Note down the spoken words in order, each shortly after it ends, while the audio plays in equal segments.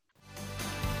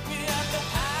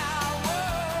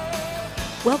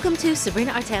Welcome to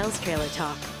Sabrina Artel's Trailer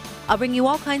Talk. I'll bring you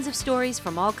all kinds of stories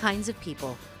from all kinds of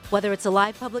people. Whether it's a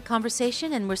live public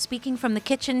conversation and we're speaking from the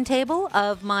kitchen table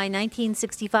of my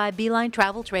 1965 Beeline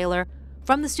travel trailer,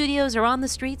 from the studios or on the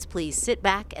streets, please sit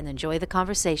back and enjoy the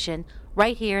conversation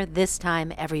right here this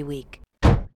time every week.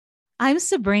 I'm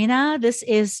Sabrina. This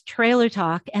is Trailer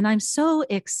Talk, and I'm so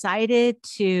excited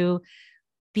to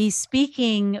be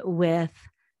speaking with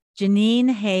Janine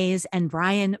Hayes and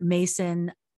Brian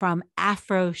Mason from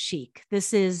AphroChic.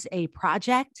 This is a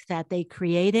project that they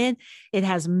created. It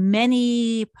has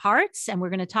many parts, and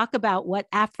we're going to talk about what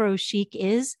AphroChic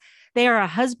is. They are a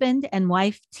husband and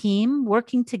wife team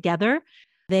working together.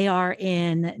 They are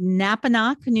in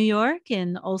Napanoch, New York,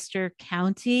 in Ulster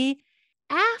County.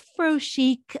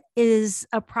 AphroChic is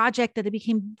a project that I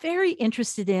became very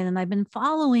interested in, and I've been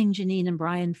following Janine and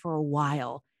Brian for a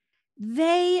while.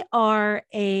 They are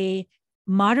a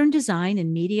modern design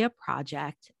and media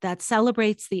project that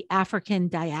celebrates the African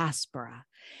diaspora.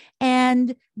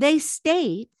 And they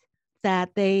state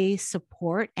that they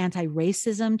support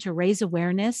anti-racism to raise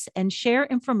awareness and share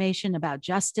information about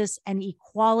justice and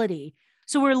equality.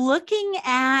 So we're looking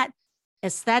at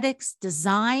aesthetics,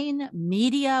 design,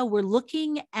 media. We're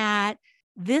looking at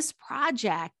this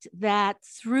project that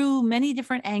through many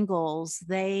different angles,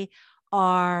 they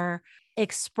are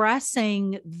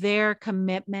expressing their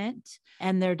commitment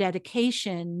and their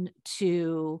dedication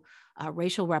to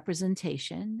racial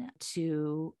representation,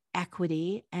 to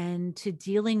equity, and to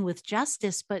dealing with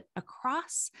justice, but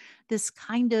across this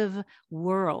kind of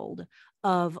world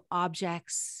of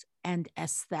objects and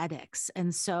aesthetics.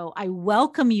 And so I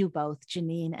welcome you both,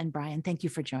 Janine and Brian. Thank you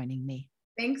for joining me.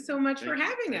 Thanks so much for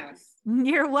having us.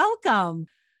 You're welcome.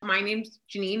 My name's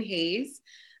Janine Hayes.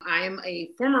 I am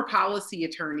a former policy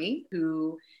attorney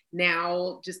who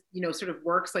now just, sort of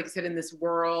works, like I said, in this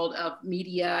world of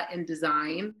media and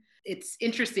design. It's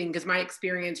interesting because my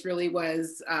experience really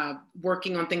was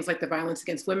working on things like the Violence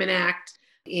Against Women Act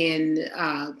in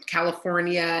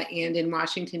California and in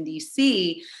Washington,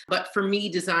 D.C. But for me,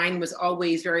 design was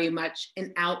always very much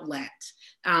an outlet,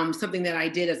 something that I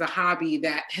did as a hobby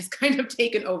that has kind of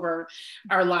taken over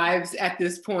our lives at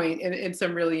this point in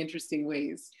some really interesting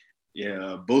ways.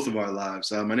 Yeah, both of our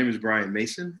lives. My name is Brian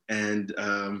Mason, and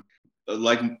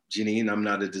like Janine, I'm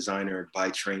not a designer by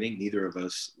training. Neither of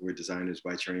us were designers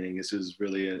by training. This is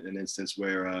really an instance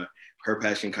where her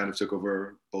passion kind of took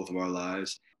over both of our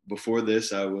lives. Before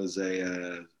this, I was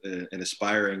an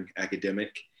aspiring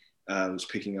academic. I was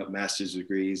picking up master's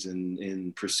degrees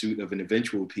in pursuit of an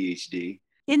eventual PhD.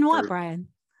 In what, Brian?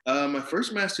 My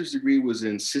first master's degree was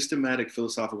in systematic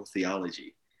philosophical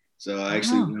theology. So I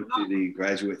actually went to the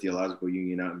Graduate Theological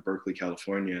Union out in Berkeley,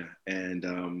 California, and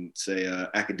it's an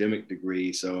academic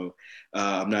degree. So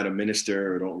I'm not a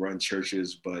minister or don't run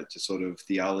churches, but just sort of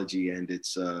theology and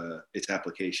its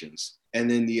applications. And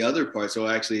then the other part, so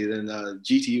actually then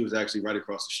GTU was actually right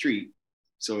across the street,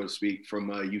 so to speak, from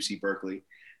UC Berkeley.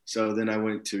 So then I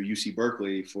went to UC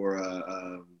Berkeley for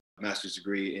a master's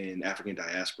degree in African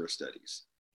diaspora studies.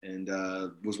 And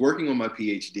was working on my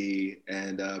PhD.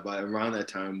 And by around that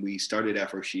time, we started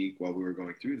AphroChic while we were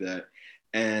going through that.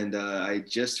 And I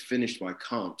just finished my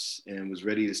comps and was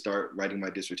ready to start writing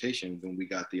my dissertation when we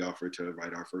got the offer to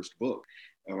write our first book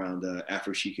around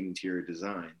AphroChic and interior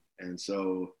design. And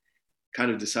so kind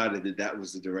of decided that that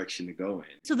was the direction to go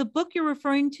in. So the book you're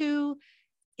referring to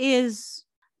is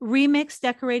Remix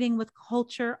Decorating with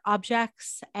Culture,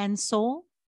 Objects, and Soul?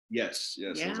 Yes, it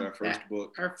was our first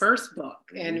book. Our first book.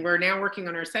 And we're now working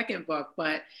on our second book.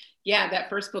 But yeah, that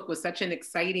first book was such an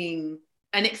exciting,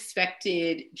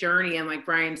 unexpected journey. And like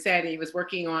Brian said, he was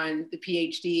working on the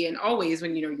PhD. And always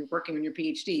when, you're working on your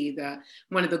PhD,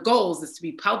 one of the goals is to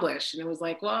be published. And it was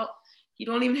like, well, you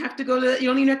don't even have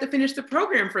to finish the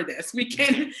program for this.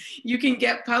 You can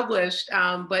get published.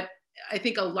 But I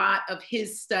think a lot of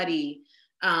his study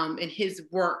and his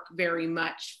work very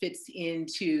much fits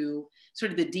into sort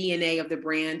of the DNA of the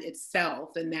brand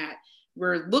itself, and that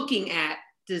we're looking at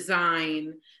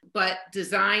design, but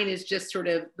design is just sort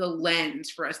of the lens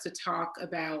for us to talk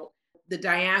about the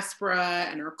diaspora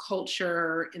and our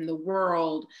culture in the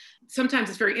world. Sometimes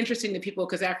it's very interesting to people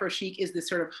because AphroChic is this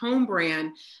sort of home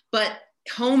brand, but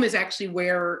home is actually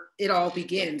where it all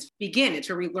begins. It's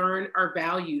where we learn our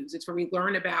values. It's where we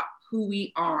learn about who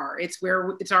we are.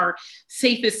 It's our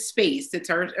safest space. It's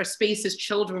our space as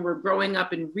children. We're growing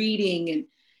up and reading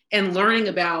and learning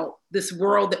about this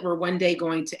world that we're one day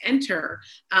going to enter.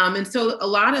 And so a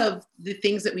lot of the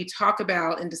things that we talk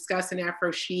about and discuss in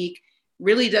AphroChic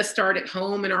really does start at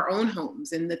home in our own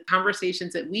homes, and the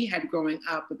conversations that we had growing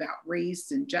up about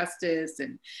race and justice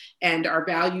and our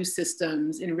value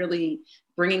systems, and really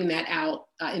bringing that out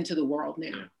into the world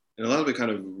now. Yeah. And a lot of it kind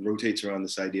of rotates around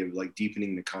this idea of like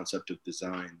deepening the concept of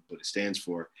design, what it stands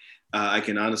for. I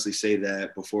can honestly say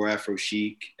that before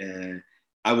AphroChic,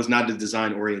 I was not a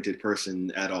design oriented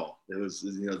person at all. It was,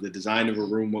 the design of a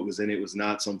room, what was in it was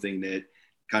not something that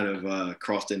kind of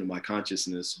crossed into my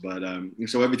consciousness. But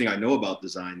so everything I know about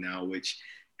design now, which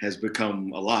has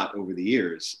become a lot over the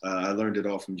years, I learned it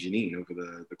all from Janine over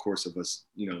the course of us,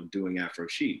 doing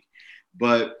AphroChic.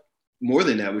 But more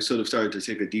than that, we sort of started to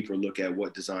take a deeper look at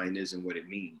what design is and what it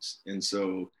means. And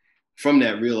so from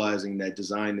that, realizing that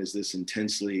design is this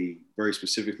intensely, very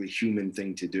specifically human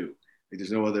thing to do. Like,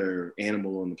 there's no other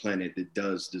animal on the planet that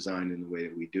does design in the way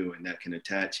that we do, and that can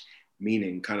attach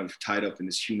meaning kind of tied up in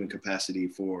this human capacity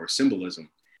for symbolism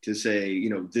to say,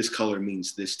 this color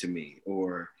means this to me,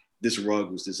 or this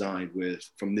rug was designed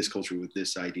from this culture with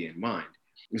this idea in mind.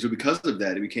 And so because of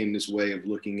that, it became this way of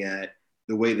looking at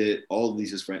the way that all of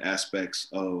these different aspects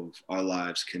of our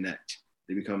lives connect.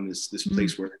 They become this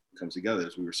place where it comes together.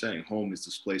 As we were saying, home is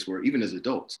this place where even as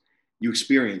adults, you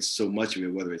experience so much of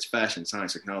it, whether it's fashion,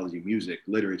 science, technology, music,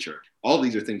 literature. All of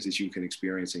these are things that you can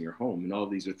experience in your home. And all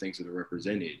of these are things that are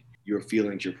represented, your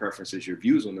feelings, your preferences, your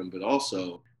views on them, but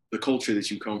also the culture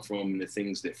that you come from and the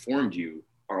things that formed you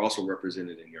are also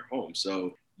represented in your home.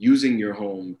 So using your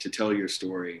home to tell your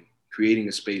story, creating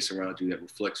a space around you that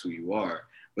reflects who you are,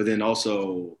 but then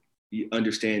also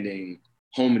understanding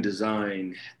home and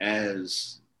design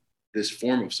as this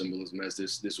form of symbolism, as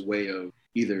this way of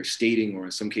either stating or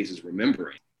in some cases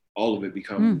remembering. All of it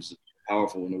becomes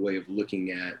powerful in a way of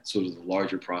looking at sort of the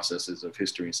larger processes of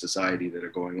history and society that are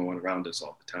going on around us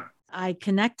all the time. I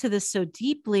connect to this so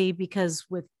deeply because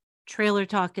with Trailer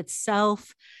Talk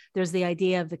itself, there's the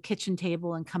idea of the kitchen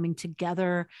table and coming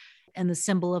together and the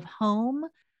symbol of home.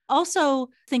 Also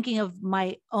thinking of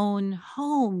my own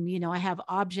home, I have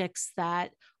objects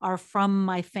that are from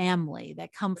my family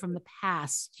that come from the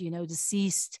past,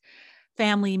 deceased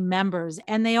family members,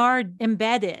 and they are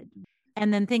embedded.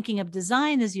 And then thinking of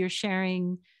design as you're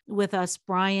sharing with us,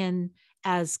 Brian,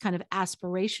 as kind of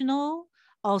aspirational,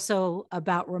 also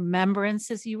about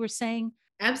remembrance, as you were saying.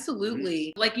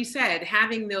 Absolutely. Like you said,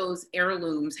 having those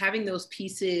heirlooms, having those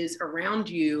pieces around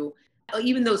you,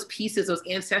 even those pieces, those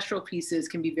ancestral pieces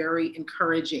can be very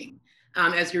encouraging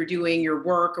as you're doing your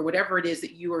work or whatever it is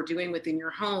that you are doing within your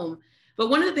home. But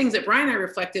one of the things that Brian and I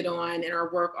reflected on in our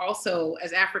work also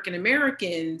as African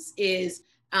Americans is,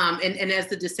 and as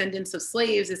the descendants of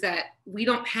slaves, is that we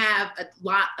don't have a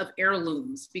lot of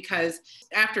heirlooms because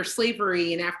after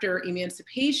slavery and after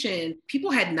emancipation,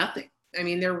 people had nothing. I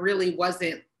mean, there really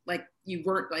wasn't you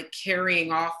weren't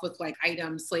carrying off with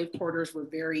items. Slave quarters were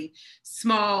very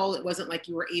small. It wasn't like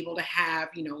you were able to have,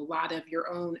 a lot of your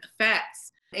own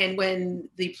effects. And when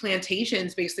the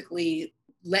plantations basically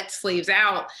let slaves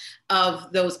out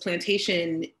of those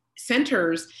plantation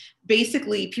centers,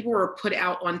 basically people were put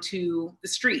out onto the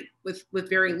street with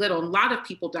very little. And a lot of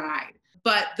people died.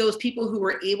 But those people who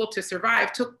were able to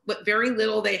survive took what very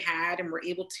little they had and were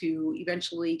able to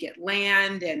eventually get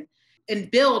land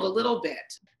and build a little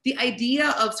bit. The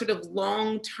idea of sort of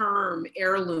long-term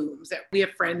heirlooms, that we have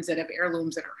friends that have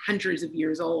heirlooms that are hundreds of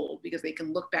years old because they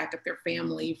can look back at their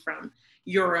family from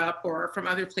Europe or from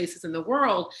other places in the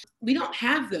world. We don't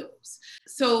have those.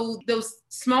 So those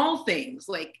small things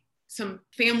like some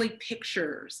family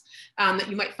pictures that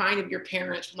you might find of your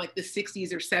parents from the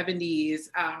 60s or 70s,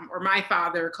 or my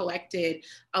father collected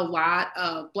a lot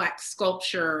of Black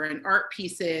sculpture and art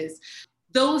pieces.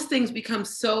 Those things become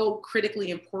so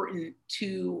critically important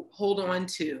to hold on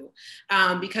to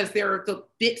because they're the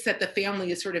bits that the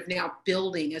family is sort of now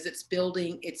building as it's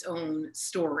building its own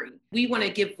story. We want to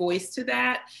give voice to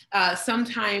that.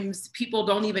 Sometimes people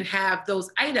don't even have those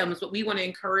items, but we want to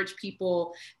encourage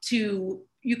people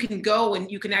you can go and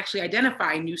you can actually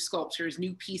identify new sculptures,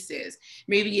 new pieces.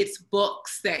 Maybe it's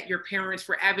books that your parents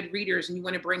were avid readers and you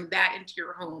want to bring that into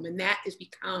your home, and that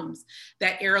becomes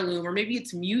that heirloom. Or maybe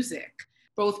it's music.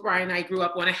 Both Brian and I grew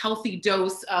up on a healthy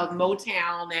dose of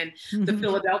Motown and the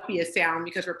Philadelphia sound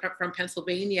because we're from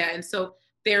Pennsylvania. And so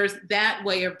there's that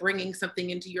way of bringing something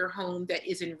into your home that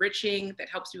is enriching, that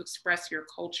helps you express your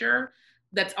culture,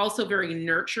 that's also very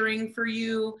nurturing for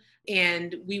you.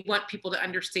 And we want people to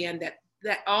understand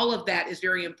that all of that is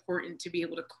very important to be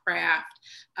able to craft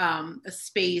a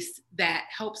space that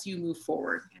helps you move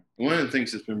forward. One of the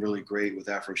things that's been really great with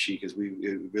AphroChic is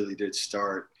it really did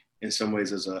start in some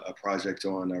ways as a project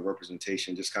on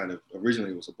representation. Just kind of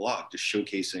originally it was a blog just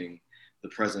showcasing the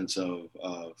presence of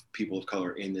people of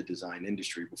color in the design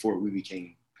industry before we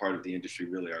became part of the industry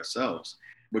really ourselves.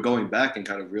 But going back and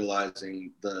kind of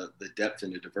realizing the depth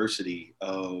and the diversity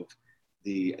of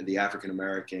the African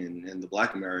American and the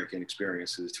Black American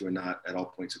experiences to are not at all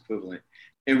points equivalent.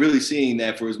 And really seeing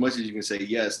that, for as much as you can say,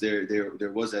 yes, there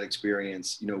was that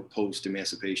experience, you know, post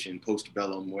emancipation, post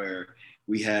bellum, where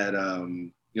we had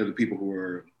you know, the people who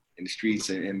were in the streets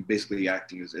and basically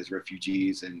acting as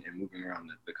refugees and moving around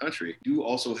the country. You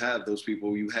also have those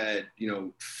people. You had, you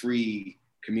know, free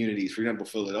communities. For example,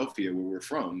 Philadelphia, where we're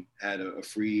from, had a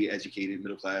free, educated,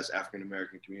 middle-class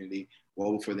African-American community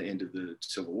well before the end of the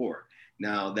Civil War.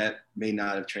 Now, that may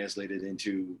not have translated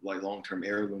into like long-term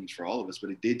heirlooms for all of us,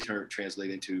 but it did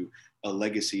translate into a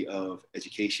legacy of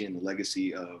education, a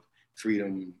legacy of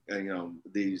freedom, and, you know,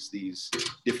 these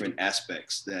different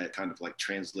aspects that kind of like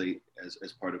translate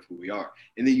as part of who we are.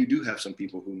 And then you do have some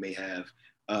people who may have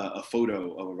a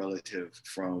photo of a relative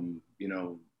from, you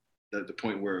know, the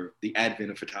point where the advent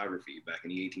of photography back in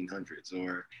the 1800s,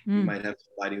 or you might have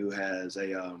somebody who has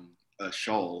a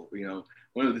shawl. You know,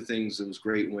 one of the things that was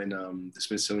great when the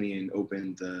Smithsonian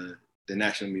opened the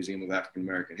National Museum of African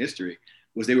American History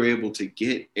was they were able to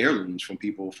get heirlooms from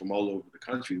people from all over the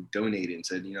country who donated and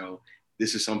said, you know,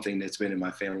 this is something that's been in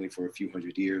my family for a few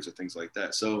hundred years or things like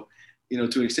that. So, you know,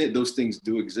 to an extent, those things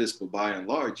do exist, but by and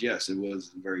large, yes, it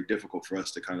was very difficult for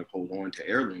us to kind of hold on to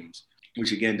heirlooms,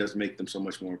 which again does make them so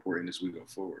much more important as we go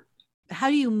forward. How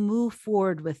do you move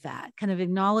forward with that, kind of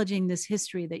acknowledging this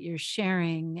history that you're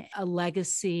sharing, a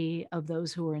legacy of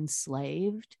those who were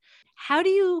enslaved? How do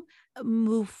you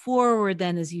move forward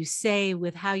then, as you say,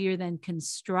 with how you're then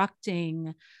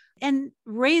constructing and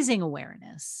raising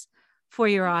awareness for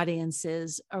your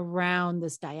audiences around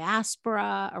this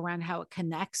diaspora, around how it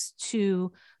connects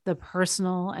to the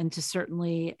personal and to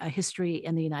certainly a history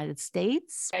in the United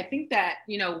States? I think that,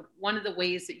 you know, one of the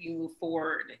ways that you move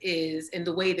forward is, in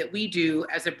the way that we do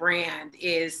as a brand,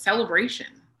 is celebration.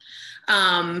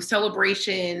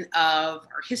 Celebration of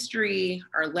our history,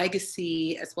 our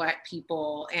legacy as Black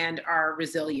people, and our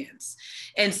resilience.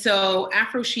 And so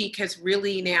AphroChic has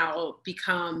really now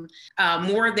become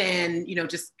more than, you know,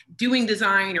 just doing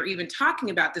design or even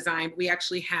talking about design. We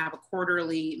actually have a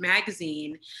quarterly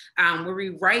magazine where we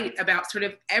write about sort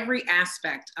of every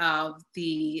aspect of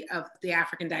the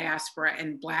African diaspora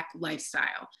and Black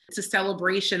lifestyle. It's a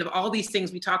celebration of all these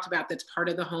things we talked about that's part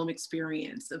of the home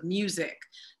experience, of music,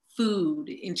 food,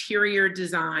 interior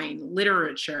design,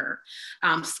 literature,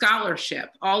 scholarship.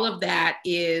 All of that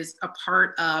is a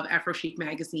part of AphroChic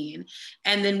magazine.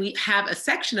 And then we have a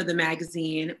section of the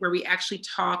magazine where we actually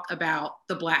talk about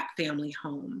the Black family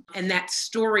home and that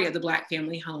story of the Black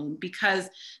family home, because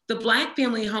the Black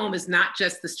family home is not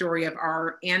just the story of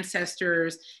our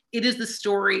ancestors, it is the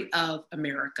story of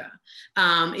America.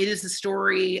 It is the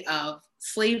story of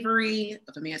slavery,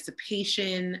 of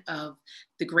emancipation, of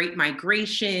the Great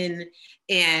Migration,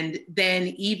 and then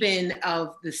even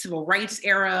of the Civil Rights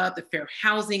era, the Fair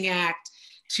Housing Act,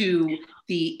 to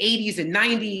the 80s and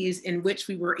 90s, in which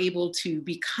we were able to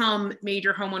become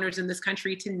major homeowners in this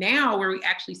country, to now where we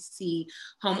actually see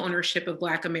home ownership of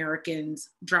Black Americans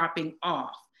dropping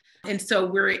off. And so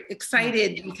we're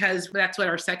excited because that's what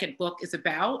our second book is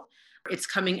about. It's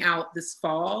coming out this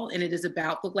fall, and it is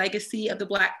about the legacy of the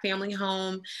Black family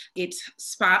home. It's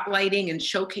spotlighting and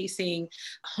showcasing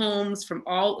homes from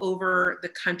all over the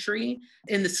country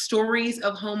and the stories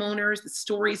of homeowners, the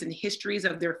stories and histories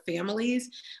of their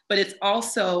families. But it's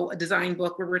also a design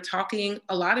book where we're talking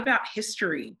a lot about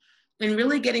history and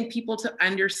really getting people to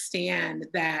understand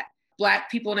that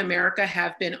Black people in America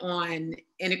have been on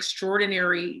an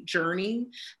extraordinary journey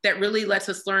that really lets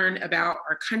us learn about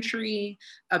our country,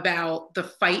 about the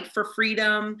fight for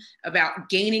freedom, about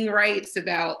gaining rights,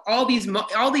 about all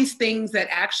these things that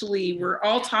actually we're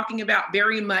all talking about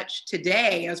very much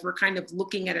today, as we're kind of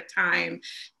looking at a time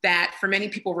that for many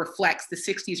people reflects the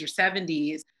 60s or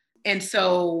 70s. And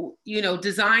so, you know,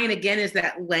 design again is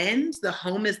that lens, the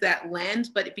home is that lens,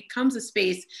 but it becomes a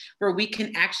space where we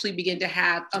can actually begin to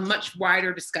have a much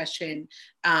wider discussion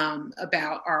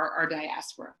about our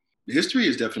diaspora. History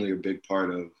is definitely a big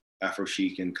part of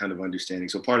AphroChic and kind of understanding.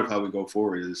 So part of how we go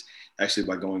forward is actually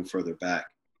by going further back,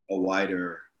 a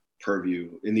wider purview,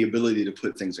 and the ability to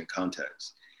put things in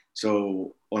context.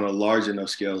 So on a large enough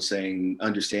scale,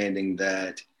 understanding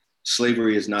that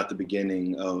slavery is not the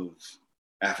beginning of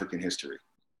African history,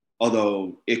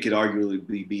 although it could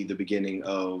arguably be the beginning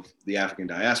of the African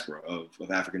diaspora, of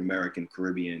African American,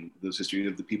 Caribbean, those history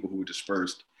of the people who were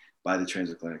dispersed by the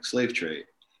transatlantic slave trade.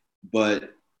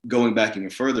 But going back even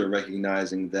further,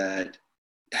 recognizing that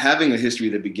having a history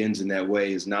that begins in that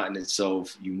way is not in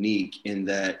itself unique, in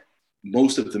that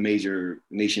most of the major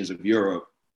nations of Europe,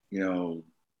 you know,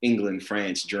 England,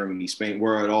 France, Germany, Spain,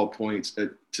 were at all points,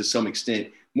 to some extent,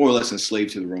 more or less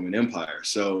enslaved to the Roman Empire.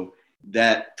 So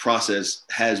that process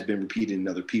has been repeated in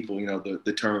other people. You know,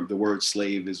 the word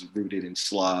slave is rooted in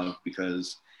Slav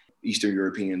because Eastern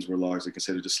Europeans were largely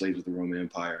considered the slaves of the Roman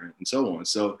Empire and so on.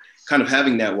 So kind of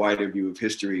having that wider view of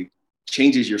history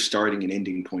changes your starting and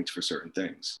ending points for certain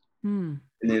things. And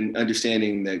then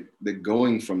understanding that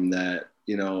going from that,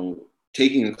 you know,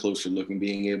 taking a closer look and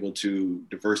being able to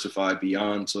diversify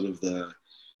beyond sort of the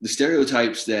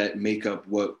stereotypes that make up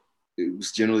what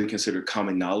was generally considered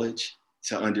common knowledge,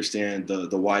 to understand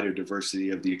the wider diversity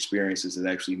of the experiences that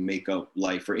actually make up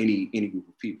life for any group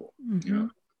of people. You know?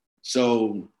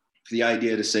 So the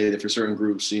idea to say that for certain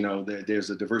groups, you know, there's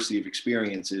a diversity of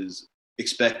experiences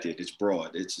expected, it's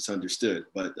broad, it's understood.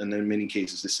 But and in many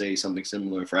cases to say something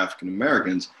similar for African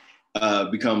Americans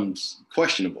becomes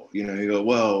questionable. You know, you go,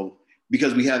 well,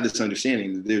 because we have this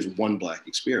understanding that there's one Black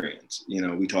experience. You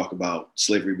know, we talk about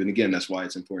slavery, but again, that's why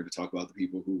it's important to talk about the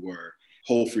people who were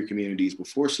whole free communities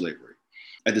before slavery.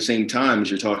 At the same time, as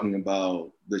you're talking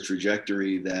about the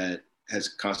trajectory that has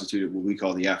constituted what we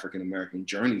call the African American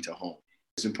journey to home,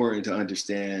 it's important to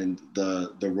understand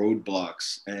the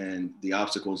roadblocks and the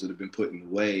obstacles that have been put in the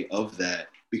way of that,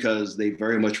 because they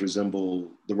very much resemble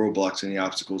the roadblocks and the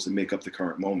obstacles that make up the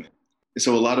current moment. And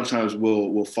so a lot of times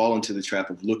we'll fall into the trap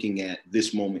of looking at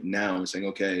this moment now and saying,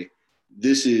 okay,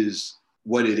 this is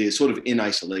what it is, sort of in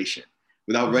isolation,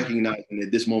 without recognizing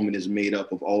that this moment is made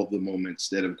up of all of the moments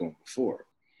that have gone before.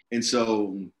 And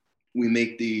so we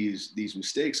make these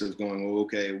mistakes of going, oh,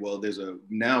 okay, well,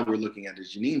 now we're looking at,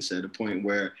 as Janine said, a point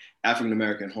where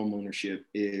African-American homeownership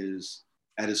is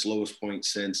at its lowest point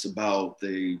since about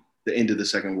the end of the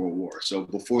Second World War. So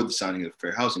before the signing of the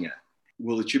Fair Housing Act.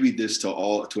 We'll attribute this to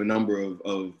a number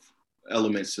of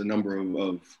elements, a number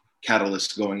of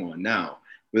catalysts going on now,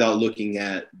 without looking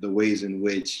at the ways in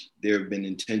which there have been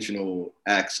intentional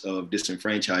acts of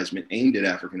disenfranchisement aimed at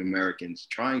African Americans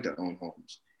trying to own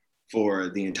homes for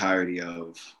the entirety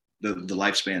of the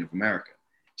lifespan of America.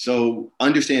 So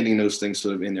understanding those things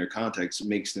sort of in their context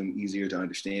makes them easier to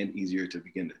understand, easier to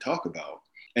begin to talk about.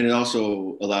 And it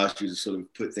also allows you to sort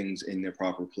of put things in their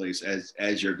proper place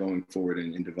as you're going forward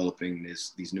and developing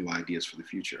these new ideas for the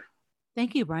future.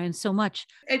 Thank you, Brian, so much.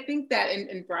 I think that,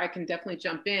 and Brian can definitely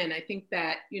jump in. I think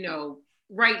that, you know,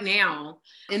 right now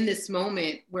in this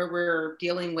moment where we're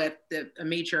dealing with a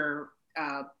major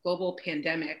global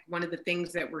pandemic, one of the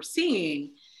things that we're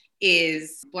seeing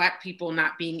is Black people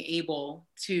not being able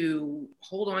to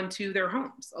hold on to their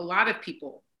homes. A lot of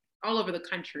people all over the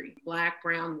country, Black,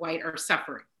 brown, white, are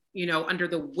suffering, you know, under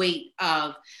the weight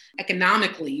of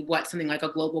economically what something like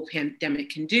a global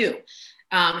pandemic can do.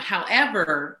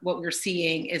 However, what we're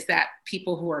seeing is that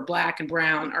people who are Black and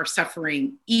brown are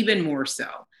suffering even more so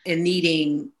and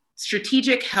needing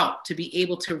strategic help to be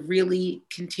able to really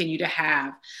continue to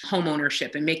have home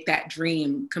ownership and make that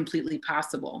dream completely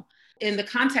possible. In the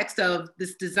context of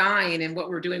this design and what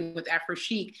we're doing with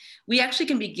AphroChic, we actually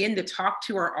can begin to talk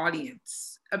to our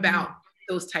audience about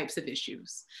those types of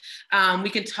issues. We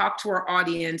can talk to our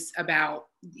audience about,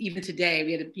 even today,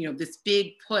 we had this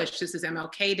big push, this is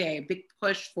MLK Day, a big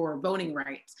push for voting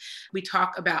rights. We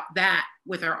talk about that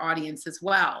with our audience as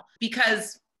well,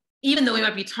 because even though we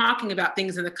might be talking about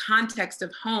things in the context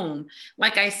of home,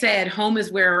 like I said, home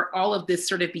is where all of this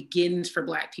sort of begins for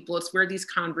Black people. It's where these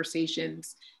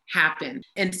conversations happen.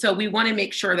 And so we want to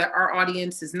make sure that our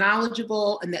audience is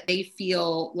knowledgeable and that they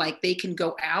feel like they can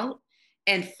go out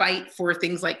and fight for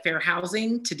things like fair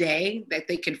housing today, that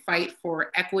they can fight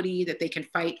for equity, that they can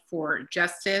fight for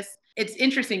justice. It's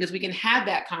interesting because we can have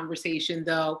that conversation,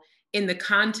 though, in the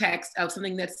context of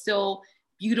something that's still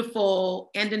beautiful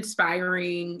and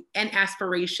inspiring and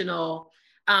aspirational,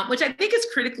 which I think is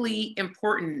critically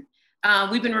important.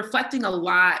 We've been reflecting a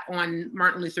lot on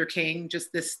Martin Luther King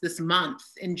just this month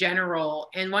in general.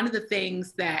 And one of the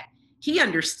things that he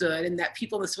understood and that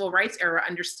people in the civil rights era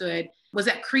understood was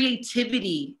that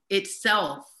creativity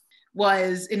itself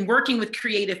was, in working with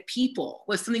creative people,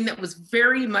 was something that was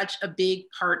very much a big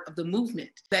part of the movement,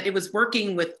 that it was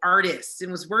working with artists,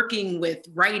 and was working with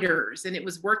writers, and it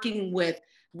was working with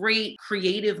great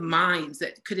creative minds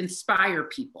that could inspire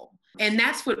people. And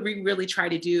that's what we really try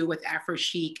to do with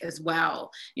AphroChic as well.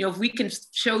 You know, if we can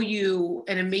show you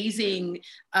an amazing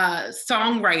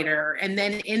songwriter, and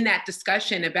then in that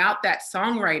discussion about that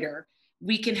songwriter,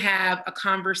 we can have a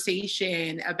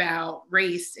conversation about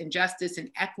race and justice and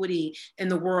equity in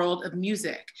the world of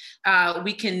music.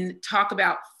 We can talk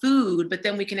about food, but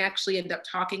then we can actually end up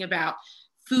talking about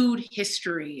food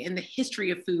history and the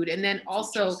history of food, and then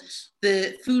also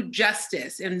the food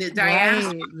justice and the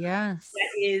diaspora that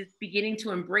is beginning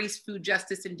to embrace food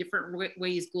justice in different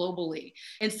ways globally.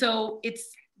 And so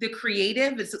it's the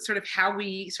creative is sort of how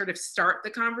we sort of start the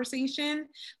conversation,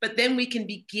 but then we can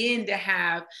begin to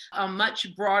have a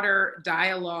much broader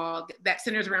dialogue that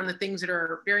centers around the things that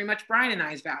are very much Brian and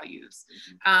I's values.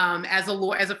 As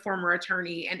a former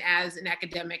attorney and as an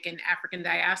academic in African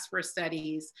diaspora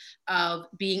studies, of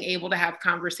being able to have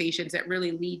conversations that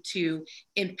really lead to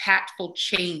impactful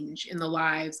change in the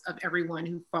lives of everyone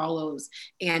who follows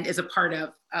and is a part of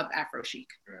AphroChic.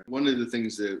 One of the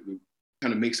things that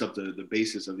kind of makes up the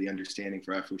basis of the understanding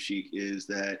for AphroChic is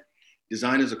that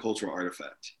design is a cultural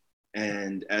artifact.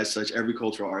 And as such, every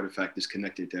cultural artifact is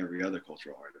connected to every other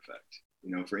cultural artifact,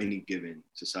 for any given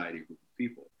society group of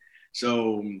people.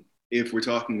 So if we're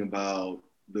talking about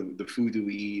the food that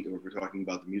we eat, or if we're talking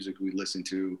about the music we listen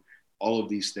to, all of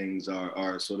these things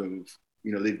are sort of,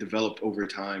 they've developed over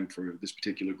time for this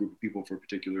particular group of people for a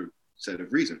particular set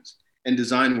of reasons. And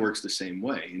design works the same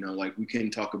way. Like we can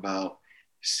talk about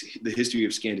the history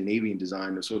of Scandinavian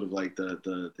design, or sort of like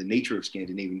the nature of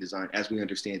Scandinavian design as we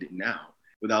understand it now,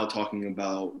 without talking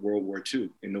about World War II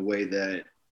and the way that,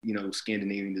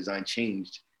 Scandinavian design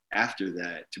changed after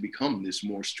that to become this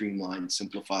more streamlined,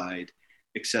 simplified,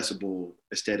 accessible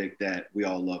aesthetic that we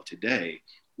all love today,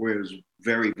 where it was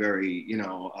very, very,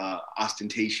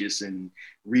 ostentatious and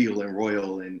real and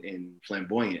royal and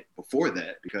flamboyant before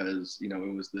that, because,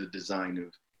 it was the design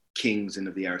of kings and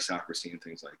of the aristocracy and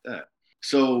things like that.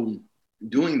 So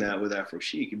doing that with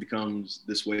AphroChic, it becomes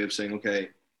this way of saying, okay,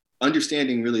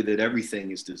 understanding really that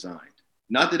everything is designed.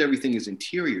 Not that everything is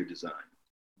interior design,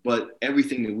 but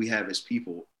everything that we have as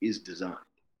people is designed.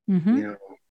 Mm-hmm.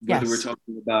 Whether we're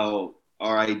talking about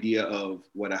our idea of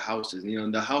what a house is,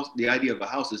 the idea of a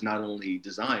house is not only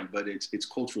designed, but it's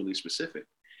culturally specific.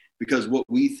 Because what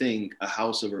we think a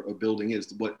house or a building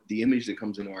is, what the image that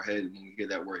comes into our head when we hear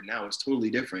that word now is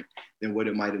totally different than what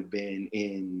it might have been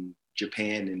in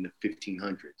Japan in the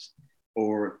 1500s,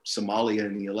 or Somalia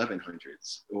in the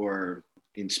 1100s, or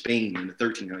in Spain in the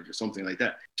 1300s, something like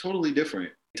that. Totally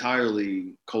different,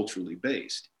 entirely culturally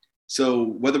based. So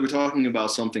whether we're talking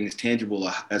about something as tangible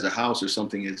as a house or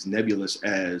something as nebulous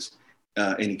as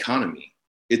an economy,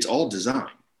 it's all design,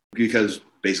 because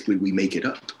basically we make it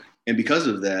up. And because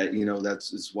of that,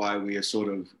 that's why we are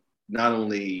sort of not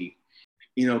only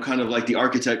kind of like the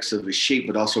architects of a shape,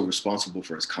 but also responsible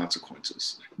for its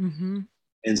consequences. Mm-hmm.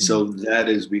 And so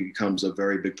that becomes a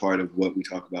very big part of what we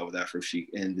talk about with AphroChic,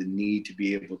 and the need to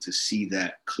be able to see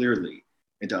that clearly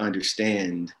and to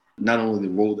understand not only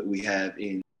the role that we have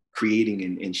in creating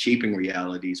and shaping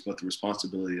realities, but the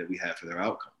responsibility that we have for their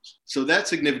outcomes. So that's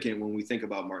significant when we think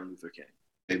about Martin Luther King.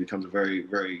 It becomes very,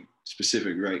 very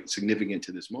specific, right? Significant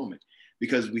to this moment,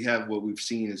 because we have what we've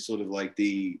seen as sort of like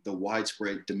the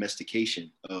widespread domestication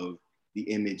of the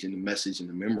image and the message and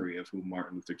the memory of who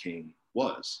Martin Luther King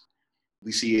was.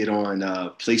 We see it on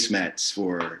placemats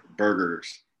for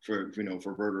burgers, for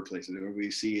burger places, or we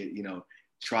see it,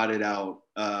 trotted out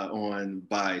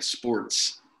by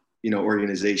sports,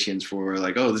 organizations for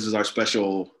like, oh, this is our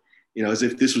special, as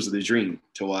if this was the dream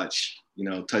to watch,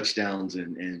 touchdowns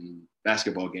and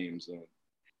basketball games.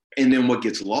 And then what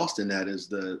gets lost in that is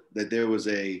that there was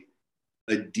a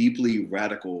deeply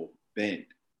radical bent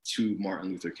to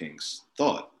Martin Luther King's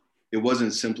thought. It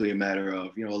wasn't simply a matter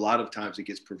of, a lot of times it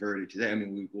gets perverted today. I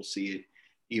mean, we will see it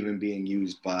even being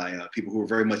used by people who are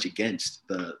very much against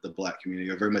the Black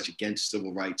community, or very much against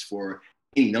civil rights for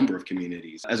any number of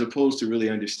communities, as opposed to really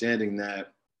understanding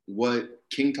that what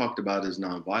King talked about as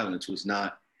nonviolence was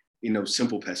not,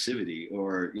 simple passivity,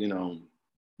 or,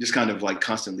 just kind of like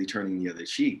constantly turning the other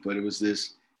cheek, but it was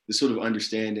this sort of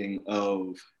understanding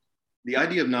of the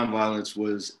idea of nonviolence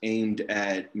was aimed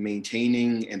at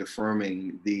maintaining and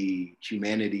affirming the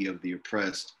humanity of the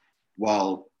oppressed,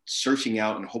 while searching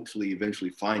out and hopefully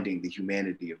eventually finding the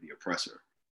humanity of the oppressor.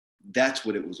 That's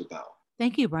what it was about.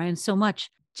 Thank you, Brian, so much.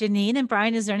 Janine and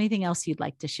Brian, is there anything else you'd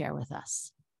like to share with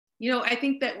us? I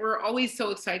think that we're always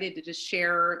so excited to just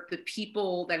share the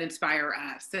people that inspire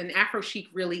us. And AphroChic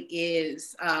really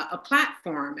is a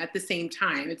platform at the same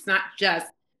time. It's not just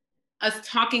us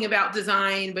talking about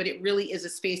design, but it really is a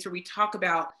space where we talk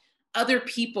about other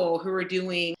people who are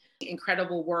doing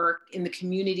incredible work in the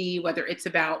community, whether it's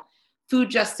about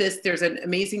food justice. There's an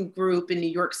amazing group in New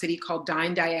York City called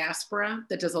Dine Diaspora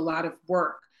that does a lot of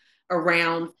work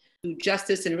around food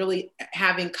justice and really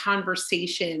having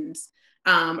conversations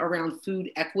around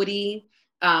food equity.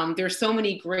 There's so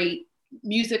many great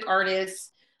music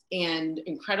artists and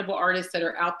incredible artists that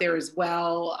are out there as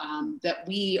well, that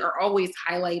we are always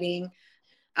highlighting.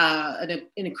 An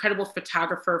incredible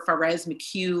photographer, Fares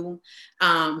McHugh,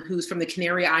 who's from the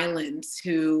Canary Islands,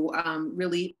 who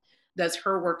really does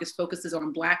her work is focuses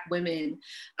on Black women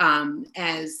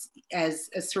as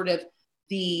sort of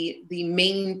the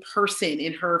main person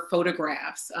in her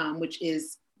photographs, which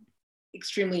is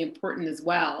extremely important as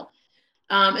well.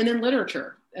 And then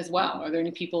literature as well. Are there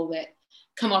any people that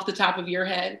come off the top of your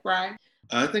head, Brian?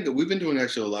 I think we've been doing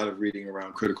actually a lot of reading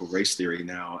around critical race theory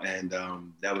now, and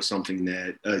that was something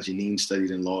that Janine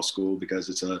studied in law school because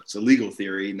it's a legal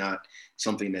theory, not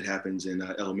something that happens in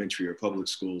elementary or public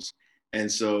schools.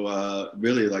 And so,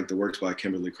 really, like the works by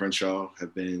Kimberly Crenshaw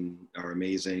are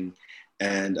amazing,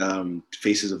 and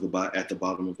Faces at the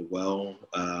Bottom of the Well,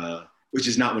 which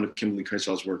is not one of Kimberly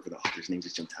Crenshaw's work, but the author's name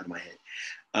just jumped out of my head.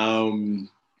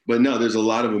 But no, there's a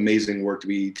lot of amazing work to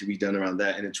be done around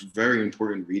that. And it's very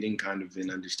important reading kind of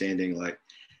in understanding, like,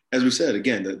 as we said,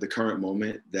 again, the current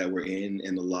moment that we're in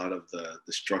and a lot of the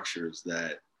structures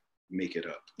that make it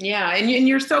up. Yeah, and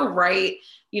you're so right.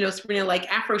 Sabrina, like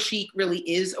AphroChic really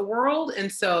is a world.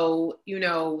 And so,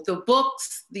 the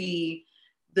books, the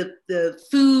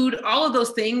food, all of those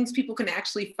things people can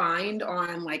actually find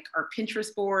on like our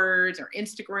Pinterest boards, our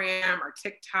Instagram, our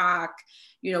TikTok.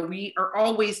 We are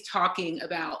always talking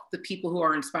about the people who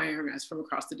are inspiring us from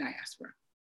across the diaspora.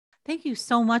 Thank you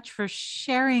so much for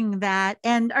sharing that.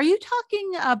 And are you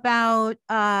talking about,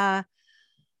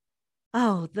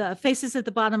 the Faces at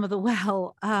the Bottom of the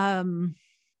Well,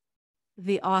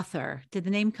 the author? Did the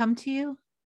name come to you?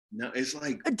 No, it's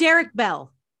like Derek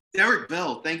Bell. Derek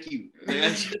Bell, thank you.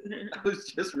 I was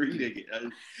just reading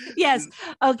it. Yes.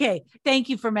 Okay. Thank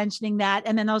you for mentioning that.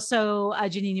 And then also,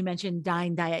 Janine, you mentioned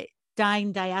Dying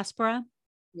Diaspora.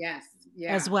 Yes.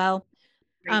 Yeah. As well,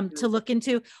 to look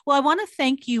into. Well, I want to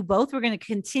thank you both. We're going to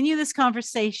continue this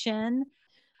conversation.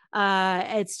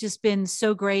 It's just been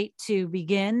so great to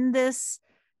begin this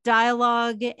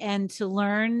dialogue and to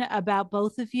learn about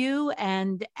both of you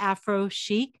and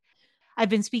AphroChic. I've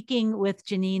been speaking with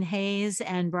Janine Hayes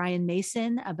and Brian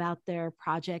Mason about their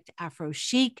project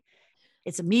AphroChic.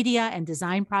 It's a media and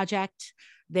design project.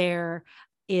 There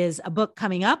is a book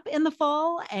coming up in the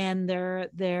fall, and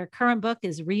their current book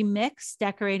is Remix,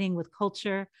 Decorating with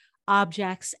Culture,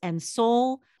 Objects, and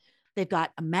Soul. They've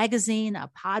got a magazine,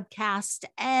 a podcast,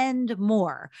 and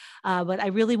more. But I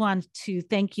really want to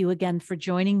thank you again for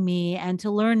joining me. And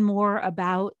to learn more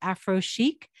about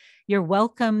AphroChic, you're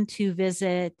welcome to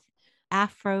visit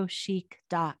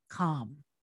AphroChic.com.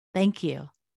 Thank you.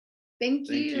 Thank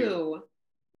you.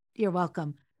 You're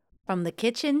welcome. From the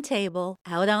kitchen table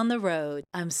out on the road,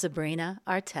 I'm Sabrina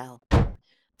Artel.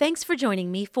 Thanks for joining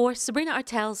me for Sabrina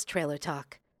Artel's Trailer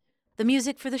Talk. The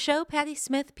music for the show, Patti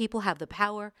Smith, People Have the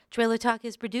Power. Trailer Talk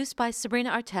is produced by Sabrina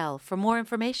Artel. For more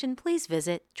information, please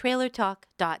visit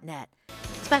trailertalk.net.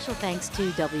 Special thanks to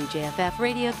WJFF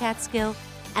Radio Catskill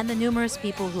and the numerous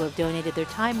people who have donated their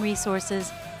time,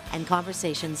 resources, and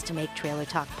conversations to make Trailer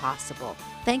Talk possible.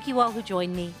 Thank you all who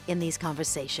joined me in these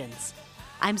conversations.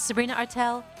 I'm Sabrina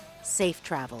Artel. Safe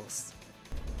travels.